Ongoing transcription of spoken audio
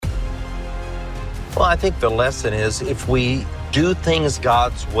Well, I think the lesson is if we do things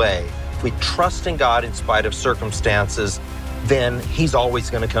God's way, if we trust in God in spite of circumstances, then He's always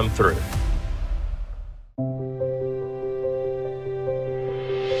going to come through.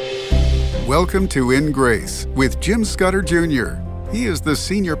 Welcome to In Grace with Jim Scudder Jr. He is the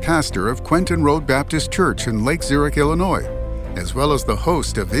senior pastor of Quentin Road Baptist Church in Lake Zurich, Illinois, as well as the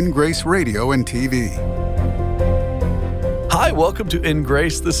host of In Grace Radio and TV. Hi, welcome to In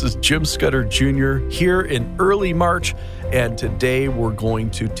Grace. This is Jim Scudder Jr. here in early March, and today we're going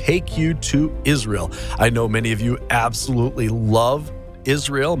to take you to Israel. I know many of you absolutely love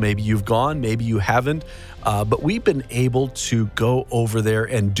Israel. Maybe you've gone, maybe you haven't, but we've been able to go over there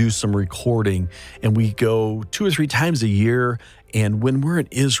and do some recording, and we go 2 or 3 times a year. And when we're in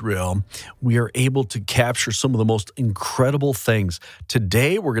Israel, we are able to capture some of the most incredible things.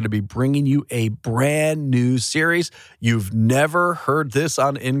 Today, we're going to be bringing you a brand new series. You've never heard this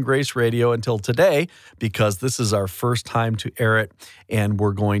on In Grace Radio until today, because this is our first time to air it, and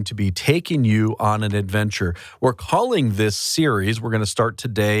we're going to be taking you on an adventure. We're calling this series, we're going to start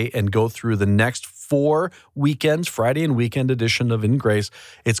today and go through the next 4 weekends, Friday and weekend edition of In Grace.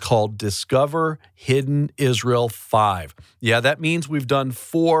 It's called Discover Hidden Israel 5. Yeah, that means we've done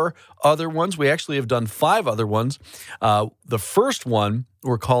 4 other ones. We actually have done 5 other ones. The first one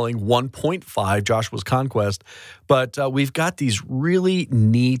we're calling 1.5, Joshua's Conquest. But we've got these really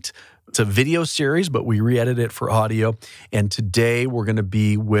neat, it's a video series, but we re-edit it for audio. And today we're going to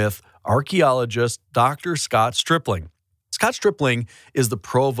be with archaeologist Dr. Scott Stripling. Scott Stripling is the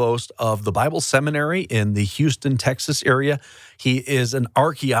provost of the Bible Seminary in the Houston, Texas area. He is an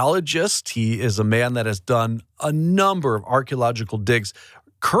archaeologist. He is a man that has done a number of archaeological digs.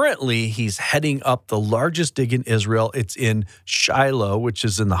 Currently, he's heading up the largest dig in Israel. It's in Shiloh, which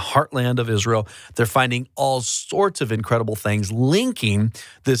is in the heartland of Israel. They're finding all sorts of incredible things, linking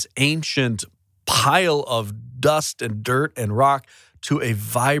this ancient pile of dust and dirt and rock to a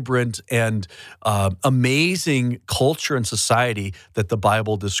vibrant and amazing culture and society that the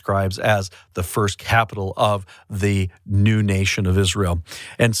Bible describes as the first capital of the new nation of Israel.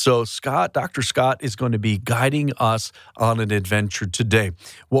 And so Dr. Scott is going to be guiding us on an adventure today.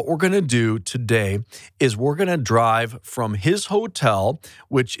 What we're going to do today is we're going to drive from his hotel,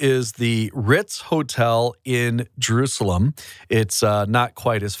 which is the Ritz Hotel in Jerusalem. It's not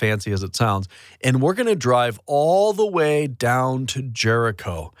quite as fancy as it sounds. And we're going to drive all the way down to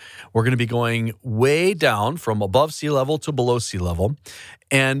Jericho. We're going to be going way down from above sea level to below sea level.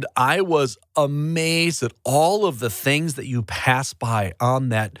 And I was amazed at all of the things that you pass by on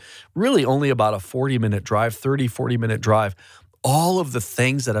that really only about a 40-minute drive, 40-minute drive. All of the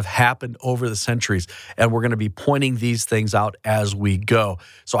things that have happened over the centuries, and we're going to be pointing these things out as we go.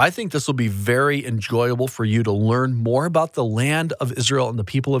 So I think this will be very enjoyable for you to learn more about the land of Israel and the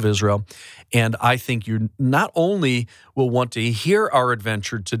people of Israel, and I think you not only will want to hear our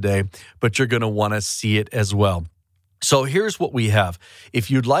adventure today, but you're going to want to see it as well. So here's what we have. If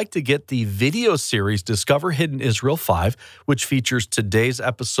you'd like to get the video series, Discover Hidden Israel 5, which features today's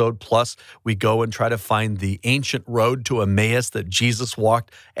episode, plus we go and try to find the ancient road to Emmaus that Jesus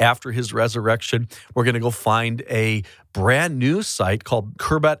walked after his resurrection. We're going to go find a brand new site called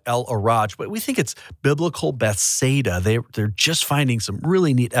Khirbet El Araj, but we think it's biblical Bethsaida. They're just finding some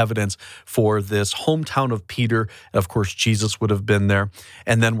really neat evidence for this hometown of Peter. Of course, Jesus would have been there.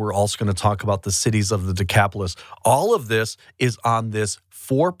 And then we're also going to talk about the cities of the Decapolis. All of this is on this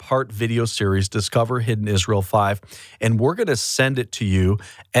 4-part video series, Discover Hidden Israel 5, and we're going to send it to you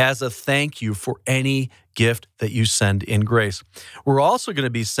as a thank you for any gift that you send in grace. We're also going to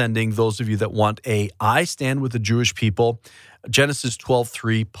be sending those of you that want a I Stand with the Jewish People, Genesis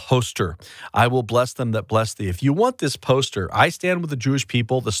 12:3 poster. I will bless them that bless thee. If you want this poster, I Stand with the Jewish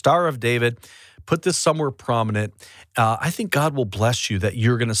People, the Star of David, put this somewhere prominent. I think God will bless you that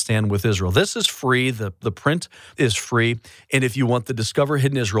you're going to stand with Israel. This is free. The print is free. And if you want the Discover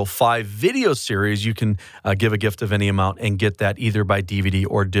Hidden Israel 5 video series, you can give a gift of any amount and get that either by DVD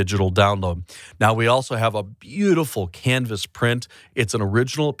or digital download. Now, we also have a beautiful canvas print. It's an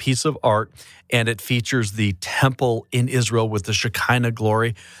original piece of art, and it features the temple in Israel with the Shekinah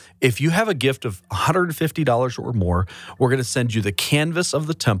glory. If you have a gift of $150 or more, we're going to send you the canvas of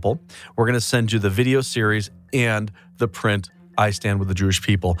the temple. We're going to send you the video series and the print, I Stand with the Jewish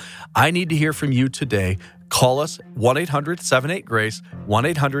People. I need to hear from you today. Call us 1-800-78-GRACE,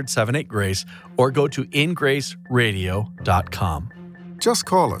 1-800-78-GRACE, or go to ingraceradio.com. Just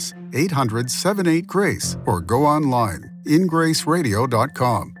call us, 800-78-GRACE, or go online,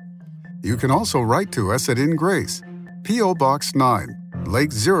 ingraceradio.com. You can also write to us at In Grace, P.O. Box 9,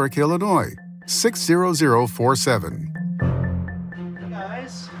 Lake Zurich, Illinois, 60047. Hey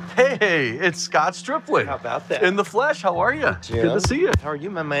guys, Hey, it's Scott Stripling. How about that? In the flesh, how are you? Jim. Good to see you. How are you,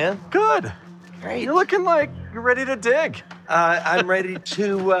 my man? Good. Great. You're looking like you're ready to dig. I'm ready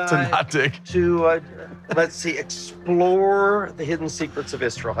to not dig. Let's see, explore the hidden secrets of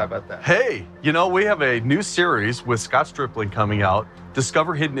Israel. How about that? Hey, we have a new series with Scott Stripling coming out,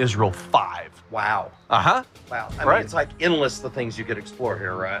 Discover Hidden Israel 5. Wow. Uh-huh. Wow. I Right. mean, it's like endless the things you could explore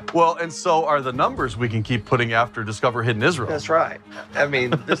here, right? Well, and so are the numbers we can keep putting after Discover Hidden Israel. That's right. I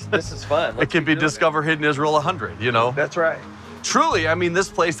mean, this is fun. It can be Discover Hidden Israel 100, That's right. Truly, I mean, this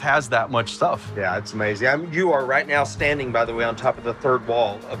place has that much stuff. Yeah, it's amazing. You are right now standing, by the way, on top of the third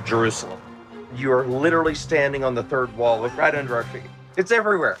wall of Jerusalem. You are literally standing on the third wall, right under our feet. It's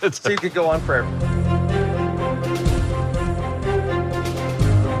everywhere. So you could go on forever.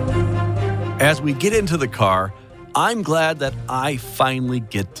 As we get into the car, I'm glad that I finally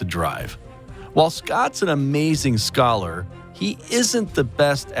get to drive. While Scott's an amazing scholar, he isn't the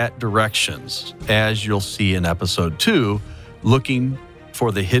best at directions, as you'll see in episode 2, looking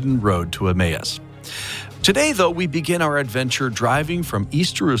for the hidden road to Emmaus. Today, though, we begin our adventure driving from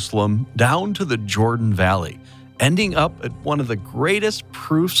East Jerusalem down to the Jordan Valley, ending up at one of the greatest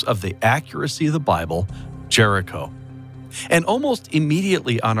proofs of the accuracy of the Bible, Jericho. And almost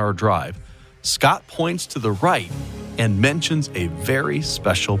immediately on our drive, Scott points to the right and mentions a very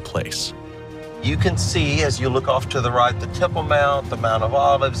special place. You can see, as you look off to the right, the Temple Mount, the Mount of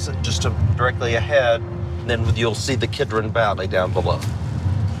Olives, just directly ahead. And then you'll see the Kidron Valley down below.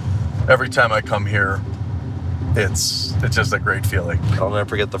 Every time I come here, it's just a great feeling. I'll never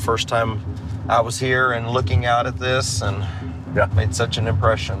forget the first time I was here and looking out at this, and made such an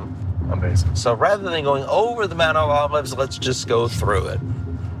impression. Amazing. So rather than going over the Mount of Olives, let's just go through it.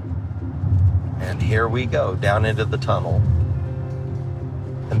 And here we go, down into the tunnel.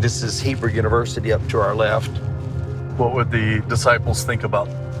 And this is Hebrew University up to our left. What would the disciples think about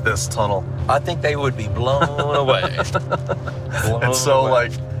this tunnel? I think they would be blown away.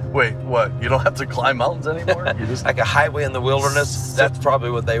 Wait, what? You don't have to climb mountains anymore? You just like a highway in the wilderness. That's probably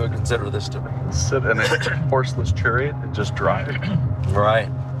what they would consider this to be. Sit in a horseless chariot and just drive. Right.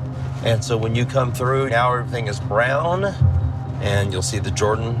 And so when you come through, now everything is brown, and you'll see the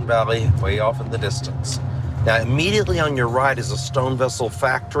Jordan Valley way off in the distance. Now, immediately on your right is a stone vessel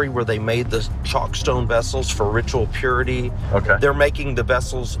factory where they made the chalk stone vessels for ritual purity. Okay. They're making the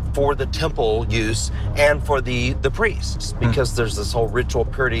vessels for the temple use and for the priests, because there's this whole ritual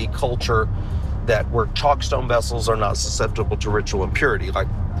purity culture that where chalk stone vessels are not susceptible to ritual impurity. Like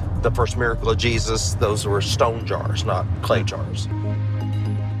the first miracle of Jesus, those were stone jars, not clay jars.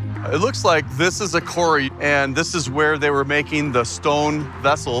 It looks like this is a quarry, and this is where they were making the stone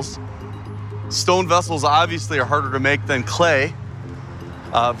vessels. Stone vessels obviously are harder to make than clay.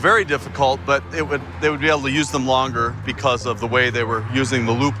 Very difficult, but they would be able to use them longer because of the way they were using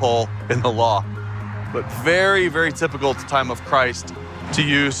the loophole in the law. But very, very typical at the time of Christ to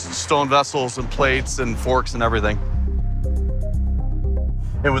use stone vessels and plates and forks and everything.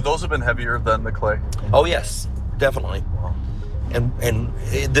 And would those have been heavier than the clay? Oh, yes, definitely. And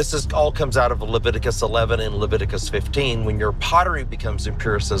this all comes out of Leviticus 11 and Leviticus 15. When your pottery becomes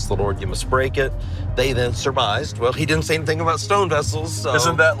impure, says the Lord, you must break it. They then surmised, well, he didn't say anything about stone vessels. So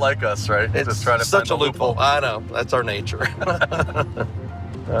isn't that like us, right? It's just trying to such find a loophole. I know. That's our nature.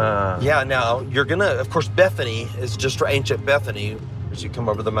 Yeah, now you're going to, of course, Bethany is just for ancient Bethany as you come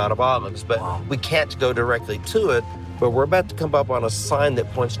over the Mount of Olives. But we can't go directly to it. But we're about to come up on a sign that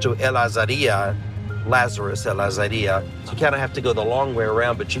points to El Azariah, Lazarus, El Azariah. So you kind of have to go the long way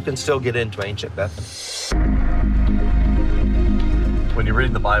around, but you can still get into ancient Bethany. When you're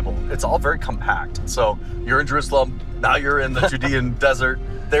reading the Bible, it's all very compact. So you're in Jerusalem, now you're in the Judean desert.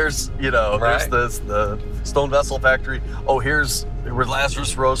 There's, there's the stone vessel factory. Oh, here's where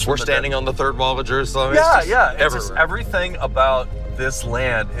Lazarus rose from We're standing on the third wall of Jerusalem. Yeah. It's just everything about this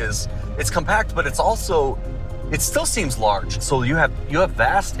land it's compact, but it's also, it still seems large. So you have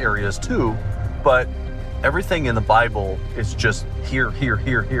vast areas too, but everything in the Bible is just here,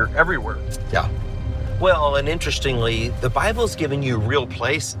 everywhere. Yeah. Well, and interestingly, the Bible's giving you real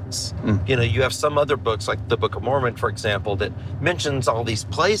places. You have some other books, like the Book of Mormon, for example, that mentions all these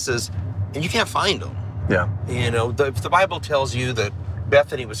places, and you can't find them. Yeah. If the Bible tells you that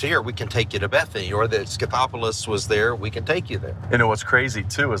Bethany was here, we can take you to Bethany, or that Scythopolis was there, we can take you there. What's crazy,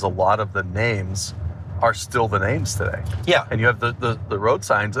 too, is a lot of the names are still the names today. Yeah. And you have the road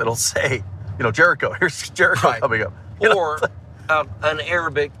signs, it'll say, Jericho. Here's Jericho coming up. Or an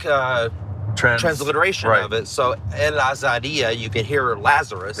Arabic transliteration of it. So El Azariah, you can hear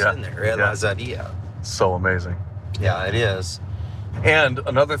Lazarus in there. El Azariah. So amazing. Yeah, it is. And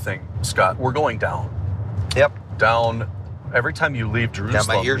another thing, Scott, we're going down. Yep. Down every time you leave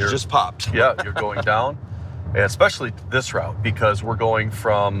Jerusalem, my ears just popped. Yeah, you're going down, and especially this route, because we're going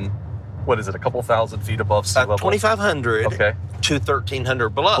from, what is it, a couple thousand feet above sea level? 2,500 okay. to 1,300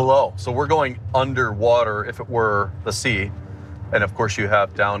 below. Below. So we're going underwater if it were the sea. And of course you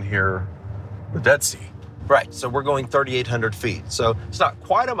have down here the Dead Sea. Right, so we're going 3,800 feet. So it's not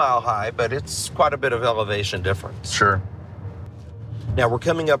quite a mile high, but it's quite a bit of elevation difference. Sure. Now we're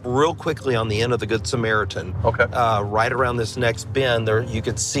coming up real quickly on the end of the Good Samaritan. Okay. Right around this next bend, there you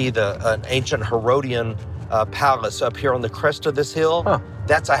can see an ancient Herodian palace up here on the crest of this hill. Huh.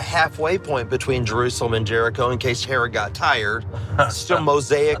 That's a halfway point between Jerusalem and Jericho in case Herod got tired. Still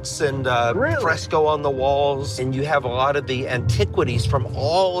mosaics and Really? fresco on the walls. And you have a lot of the antiquities from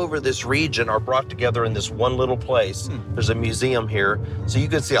all over this region are brought together in this one little place. There's a museum here. So you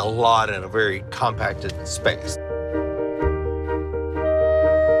can see a lot in a very compacted space.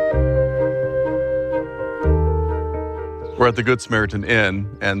 We're at the Good Samaritan Inn,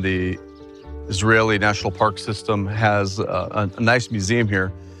 and the Israeli National Park System has a nice museum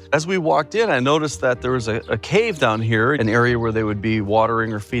here. As we walked in, I noticed that there was a cave down here, an area where they would be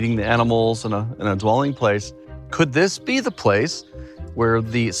watering or feeding the animals in a dwelling place. Could this be the place where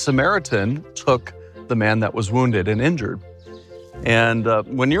the Samaritan took the man that was wounded and injured? And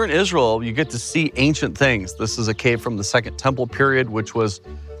when you're in Israel, you get to see ancient things. This is a cave from the Second Temple period, which was,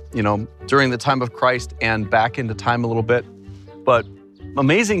 during the time of Christ and back into time a little bit. But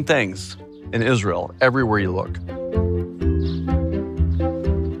amazing things in Israel, everywhere you look.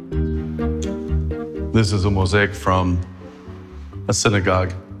 This is a mosaic from a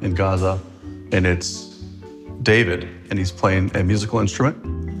synagogue in Gaza, and it's David, and he's playing a musical instrument.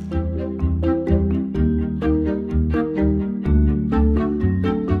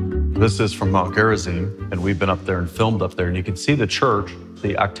 This is from Mount Gerizim, and we've been up there and filmed up there, and you can see the church,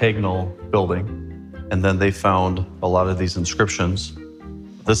 the octagonal building, and then they found a lot of these inscriptions.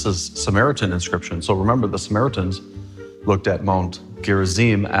 This is Samaritan inscription. So remember, the Samaritans looked at Mount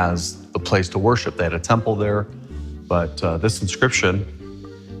Gerizim as the place to worship. They had a temple there, but this inscription,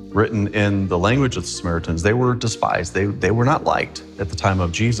 written in the language of the Samaritans, they were despised. They were not liked at the time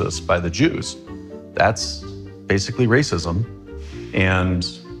of Jesus by the Jews. That's basically racism. And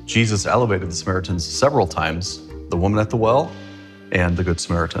Jesus elevated the Samaritans several times, the woman at the well and the Good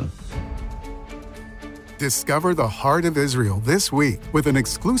Samaritan. Discover the heart of Israel this week with an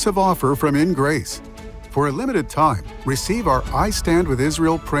exclusive offer from In Grace. For a limited time, receive our I Stand with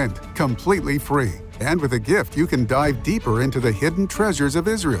Israel print completely free. And with a gift, you can dive deeper into the hidden treasures of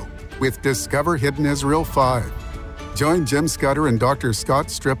Israel with Discover Hidden Israel 5. Join Jim Scudder and Dr. Scott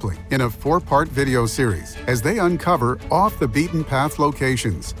Stripling in a 4-part video series as they uncover off-the-beaten-path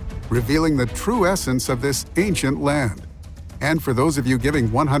locations, revealing the true essence of this ancient land. And for those of you giving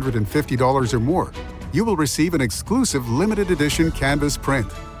 $150 or more, you will receive an exclusive limited edition canvas print.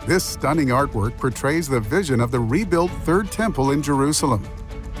 This stunning artwork portrays the vision of the rebuilt Third Temple in Jerusalem.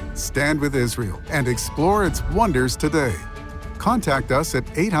 Stand with Israel and explore its wonders today. Contact us at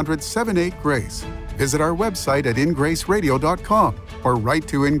 800-78-GRACE. Visit our website at ingraceradio.com or write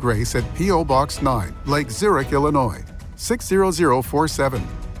to In Grace at P.O. Box 9, Lake Zurich, Illinois, 60047.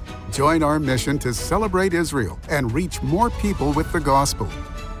 Join our mission to celebrate Israel and reach more people with the gospel.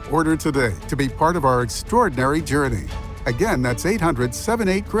 Order today to be part of our extraordinary journey. Again, that's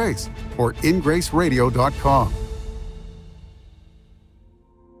 800-78-GRACE or ingraceradio.com.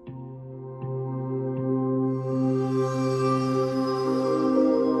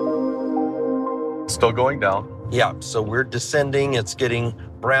 Still going down. Yeah, so we're descending. It's getting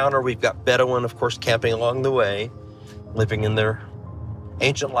browner. We've got Bedouin, of course, camping along the way, living in their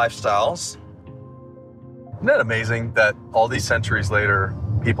ancient lifestyles. Isn't that amazing that all these centuries later,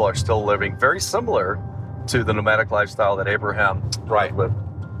 people are still living very similar to the nomadic lifestyle that Abraham lived?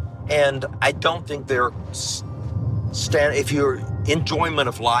 And I don't think their if your enjoyment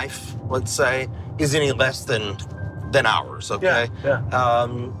of life, let's say, is any less than ours, okay? Yeah.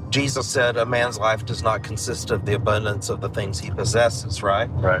 Jesus said a man's life does not consist of the abundance of the things he possesses, right?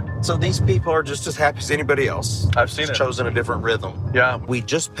 Right. So these people are just as happy as anybody else. I've seen it. Chosen a different rhythm. Yeah. We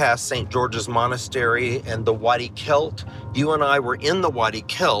just passed St. George's Monastery and the Wadi Kelt. You and I were in the Wadi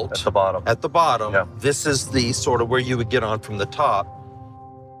Kelt. At the bottom. Yeah. This is the sort of where you would get on from the top.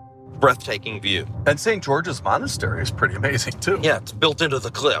 Breathtaking view. And St. George's Monastery is pretty amazing too. Yeah, it's built into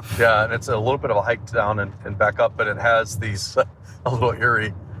the cliff. Yeah, and it's a little bit of a hike down and back up, but it has these a little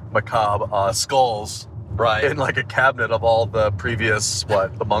eerie, macabre skulls in like a cabinet of all the previous,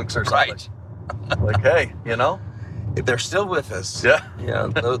 the monks or something. Right. Like, hey, They're still with us. Yeah. Yeah,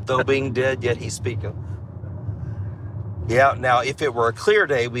 though being dead, yet he speaketh. Yeah, now if it were a clear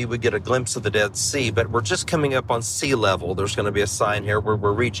day, we would get a glimpse of the Dead Sea, but we're just coming up on sea level. There's going to be a sign here where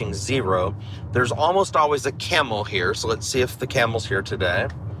we're reaching zero. There's almost always a camel here, so let's see if the camel's here today.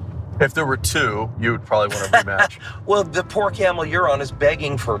 If there were two, you would probably want to rematch. Well, the poor camel you're on is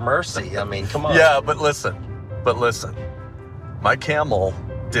begging for mercy. I mean, come on. Yeah, but listen. My camel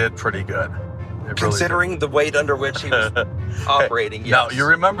did pretty good. Considering the weight under which he was operating, yes. Now, you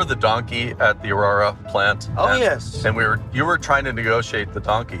remember the donkey at the Aurora plant? Oh, yes. And you were trying to negotiate the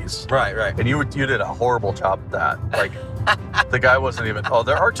donkeys. Right. And you did a horrible job at that. Like, the guy wasn't even,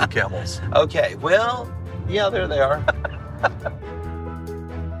 there are two camels. Okay, well, yeah, there they are.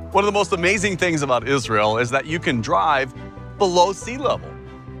 One of the most amazing things about Israel is that you can drive below sea level.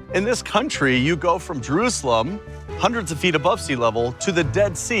 In this country, you go from Jerusalem, hundreds of feet above sea level, to the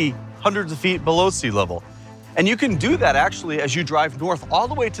Dead Sea, hundreds of feet below sea level. And you can do that actually as you drive north all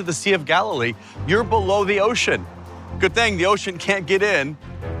the way to the Sea of Galilee. You're below the ocean. Good thing the ocean can't get in,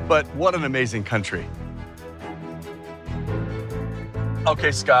 but what an amazing country.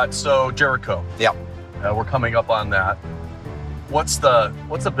 Okay, Scott, so Jericho. Yeah. We're coming up on that. What's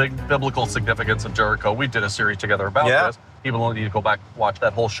the big biblical significance of Jericho? We did a series together about this. People don't need to go back and watch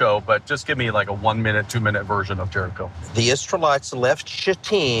that whole show, but just give me like a 1 minute, 2 minute version of Jericho. The Israelites left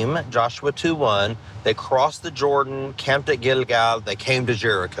Shittim, Joshua 2:1. They crossed the Jordan, camped at Gilgal. They came to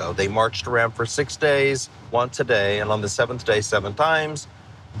Jericho. They marched around for 6 days, once a day, and on the seventh day, 7 times.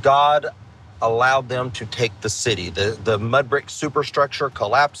 God allowed them to take the city. The mud brick superstructure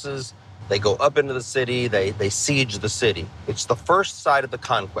collapses. They go up into the city, they siege the city. It's the first side of the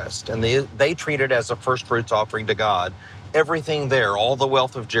conquest, and they treat it as a first fruits offering to God. Everything there, all the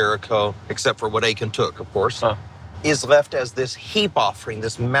wealth of Jericho, except for what Achan took, of course, is left as this heap offering,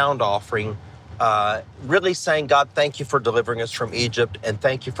 this mound offering, really saying, God, thank you for delivering us from Egypt, and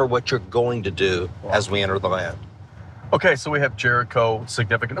thank you for what you're going to do as we enter the land. Okay, so we have Jericho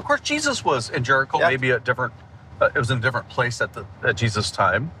significant. Of course, Jesus was in Jericho, maybe it was in a different place at Jesus'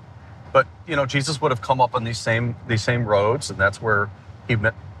 time. But, Jesus would have come up on these same roads, and that's where he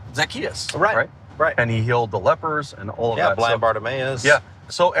met Zacchaeus, right? And he healed the lepers and all of that. Yeah, blind Bartimaeus. Yeah.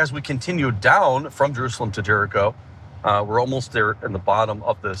 So as we continue down from Jerusalem to Jericho, we're almost there in the bottom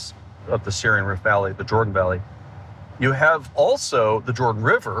of the Syrian Rift Valley, the Jordan Valley. You have also the Jordan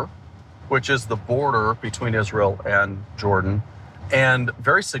River, which is the border between Israel and Jordan. And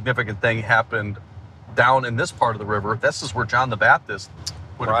very significant thing happened down in this part of the river. This is where John the Baptist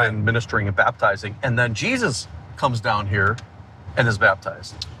would have been ministering and baptizing. And then Jesus comes down here and is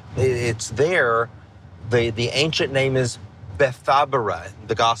baptized. It's there. The ancient name is Bethabara,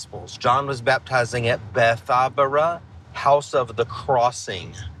 the Gospels. John was baptizing at Bethabara, house of the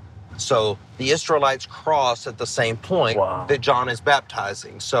crossing. So the Israelites cross at the same point that John is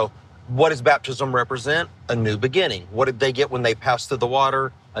baptizing. So what does baptism represent? A new beginning. What did they get when they passed through the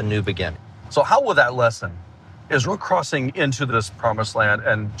water? A new beginning. So how will that lesson, Israel crossing into this promised land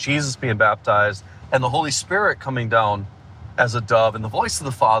and Jesus being baptized and the Holy Spirit coming down as a dove and the voice of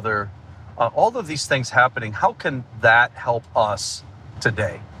the Father, all of these things happening, how can that help us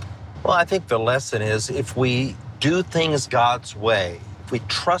today? Well, I think the lesson is if we do things God's way, if we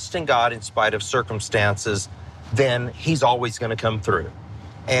trust in God in spite of circumstances, then he's always going to come through.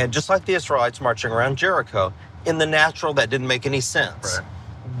 And just like the Israelites marching around Jericho, in the natural, that didn't make any sense. Right.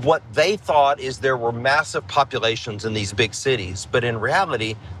 What they thought is there were massive populations in these big cities, but in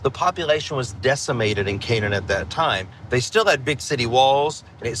reality, the population was decimated in Canaan at that time. They still had big city walls,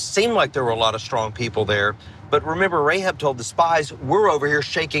 and it seemed like there were a lot of strong people there. But remember, Rahab told the spies, we're over here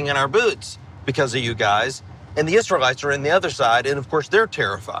shaking in our boots because of you guys, and the Israelites are in the other side, and of course, they're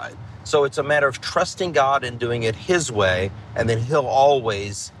terrified. So it's a matter of trusting God and doing it his way, and then he'll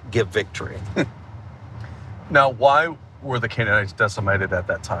always give victory. Now, why were the Canaanites decimated at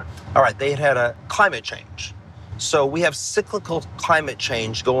that time? All right, they had a climate change. So we have cyclical climate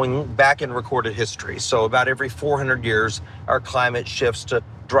change going back in recorded history. So about every 400 years, our climate shifts to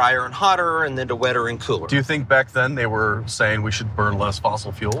drier and hotter and then to wetter and cooler. Do you think back then they were saying we should burn less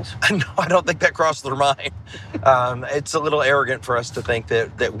fossil fuels? No, I don't think that crossed their mind. It's a little arrogant for us to think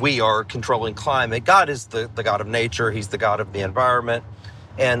that we are controlling climate. God is the God of nature. He's the God of the environment.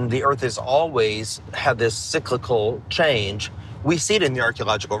 And the earth has always had this cyclical change. We see it in the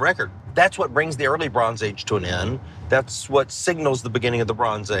archaeological record. That's what brings the early Bronze Age to an end. That's what signals the beginning of the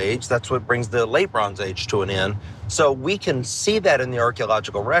Bronze Age. That's what brings the late Bronze Age to an end. So we can see that in the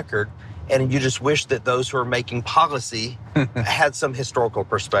archaeological record, and you just wish that those who are making policy had some historical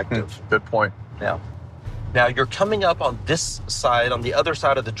perspective. Good point. Yeah. Now you're coming up on this side, on the other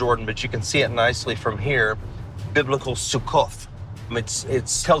side of the Jordan, but you can see it nicely from here, biblical Sukkoth.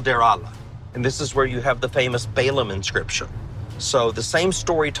 It's Tel Der Allah. And this is where you have the famous Balaam inscription. So the same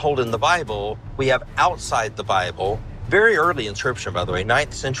story told in the Bible, we have outside the Bible, very early inscription, by the way,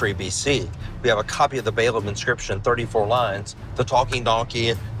 9th century BC. We have a copy of the Balaam inscription, 34 lines, the talking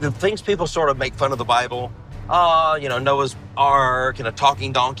donkey, the things people sort of make fun of the Bible. Noah's Ark and a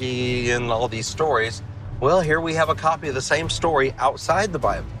talking donkey and all these stories. Well, here we have a copy of the same story outside the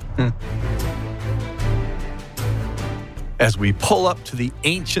Bible. As we pull up to the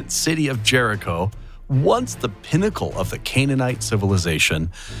ancient city of Jericho, once the pinnacle of the Canaanite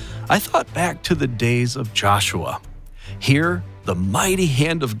civilization, I thought back to the days of Joshua. Here, the mighty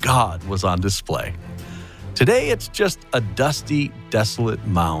hand of God was on display. Today, it's just a dusty, desolate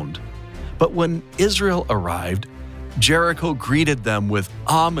mound. But when Israel arrived, Jericho greeted them with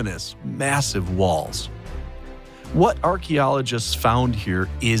ominous, massive walls. What archaeologists found here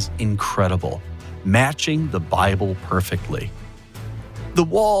is incredible, matching the Bible perfectly. The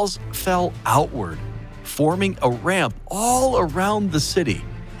walls fell outward, forming a ramp all around the city,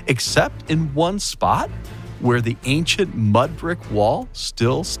 except in one spot where the ancient mud brick wall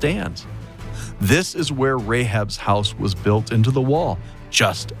still stands. This is where Rahab's house was built into the wall,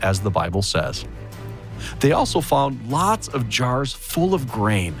 just as the Bible says. They also found lots of jars full of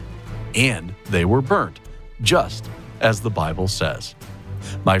grain, and they were burnt, just as the Bible says.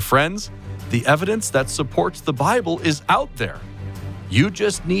 My friends, the evidence that supports the Bible is out there. You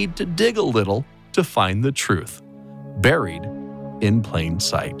just need to dig a little to find the truth, buried in plain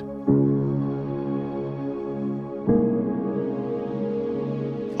sight.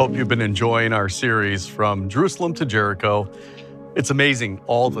 Hope you've been enjoying our series From Jerusalem to Jericho. It's amazing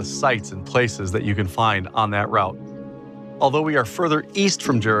all the sites and places that you can find on that route. Although we are further east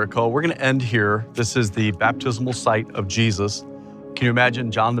from Jericho, we're going to end here. This is the baptismal site of Jesus. Can you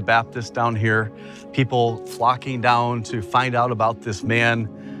imagine John the Baptist down here? People flocking down to find out about this man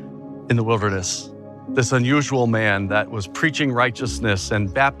in the wilderness, this unusual man that was preaching righteousness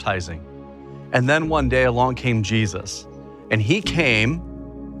and baptizing. And then one day along came Jesus, and he came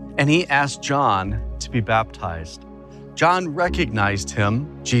and he asked John to be baptized. John recognized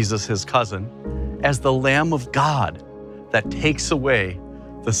him, Jesus, his cousin, as the Lamb of God that takes away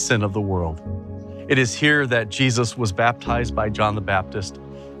the sin of the world. It is here that Jesus was baptized by John the Baptist.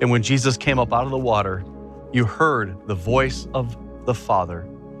 And when Jesus came up out of the water, you heard the voice of the Father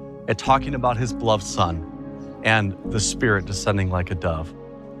and talking about his beloved Son and the Spirit descending like a dove.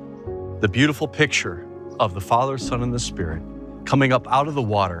 The beautiful picture of the Father, Son, and the Spirit coming up out of the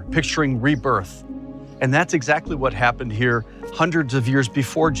water, picturing rebirth. And that's exactly what happened here hundreds of years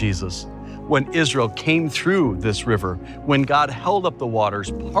before Jesus, when Israel came through this river, when God held up the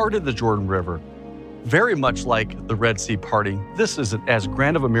waters, parted the Jordan River, very much like the Red Sea parting. This isn't as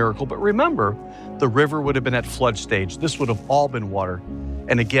grand of a miracle, but remember, the river would have been at flood stage. This would have all been water.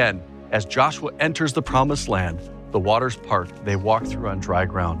 And again, as Joshua enters the promised land, the waters part, they walk through on dry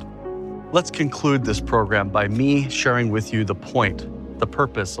ground. Let's conclude this program by me sharing with you the point, the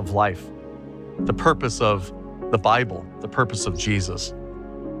purpose of life, the purpose of the Bible, the purpose of Jesus.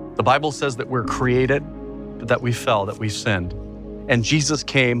 The Bible says that we're created, but that we fell, that we sinned. And Jesus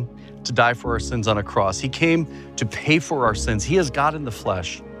came to die for our sins on a cross. He came to pay for our sins. He is God in the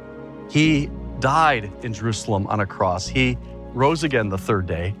flesh. He died in Jerusalem on a cross. He rose again the third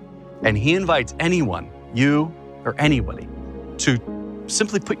day, and he invites anyone, you or anybody, to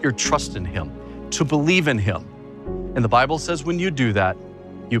simply put your trust in him, to believe in him. And the Bible says when you do that,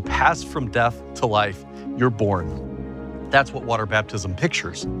 you pass from death to life. You're born. That's what water baptism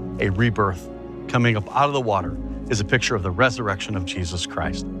pictures, a rebirth. Coming up out of the water is a picture of the resurrection of Jesus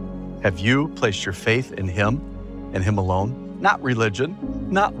Christ. Have you placed your faith in him and him alone? Not religion,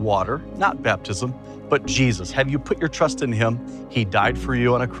 not water, not baptism, but Jesus. Have you put your trust in him? He died for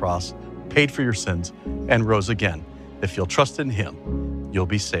you on a cross, paid for your sins, and rose again. If you'll trust in him, you'll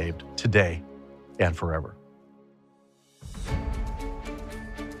be saved today and forever.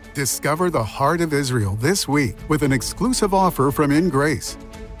 Discover the heart of Israel this week with an exclusive offer from In Grace.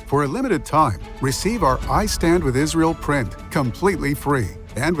 For a limited time, receive our I Stand with Israel print completely free.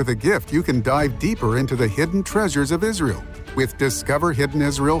 And with a gift, you can dive deeper into the hidden treasures of Israel with Discover Hidden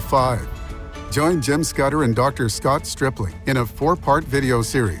Israel 5. Join Jim Scudder and Dr. Scott Stripling in a 4-part video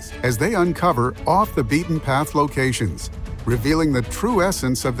series as they uncover off-the-beaten-path locations, revealing the true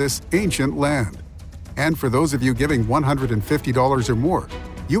essence of this ancient land. And for those of you giving $150 or more,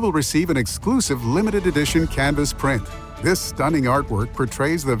 you will receive an exclusive limited edition canvas print. This stunning artwork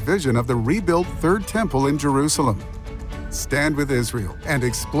portrays the vision of the rebuilt Third Temple in Jerusalem. Stand with Israel and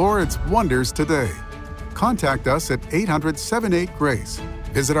explore its wonders today. Contact us at 800-78-GRACE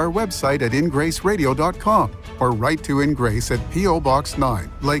Visit our website at ingraceradio.com or write to In Grace at P.O. Box 9,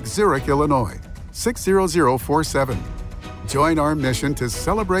 Lake Zurich, Illinois, 60047. Join our mission to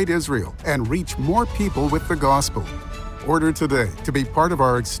celebrate Israel and reach more people with the gospel. Order today to be part of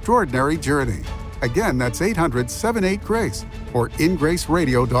our extraordinary journey. Again, that's 800-78-GRACE or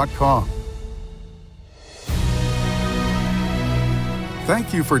ingraceradio.com.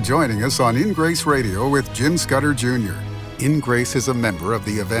 Thank you for joining us on In Grace Radio with Jim Scudder Jr. In Grace is a member of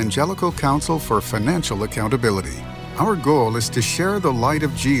the Evangelical Council for Financial Accountability. Our goal is to share the light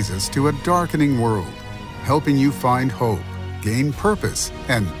of Jesus to a darkening world, helping you find hope, gain purpose,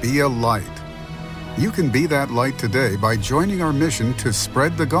 and be a light. You can be that light today by joining our mission to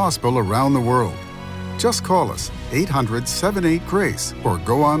spread the gospel around the world. Just call us 800-78-GRACE or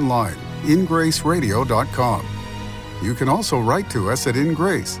go online, ingraceradio.com. You can also write to us at In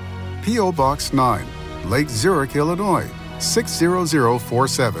Grace, P.O. Box 9, Lake Zurich, Illinois,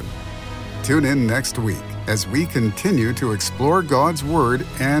 60047. Tune in next week as we continue to explore God's Word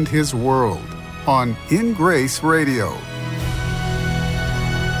and His world on In Grace Radio.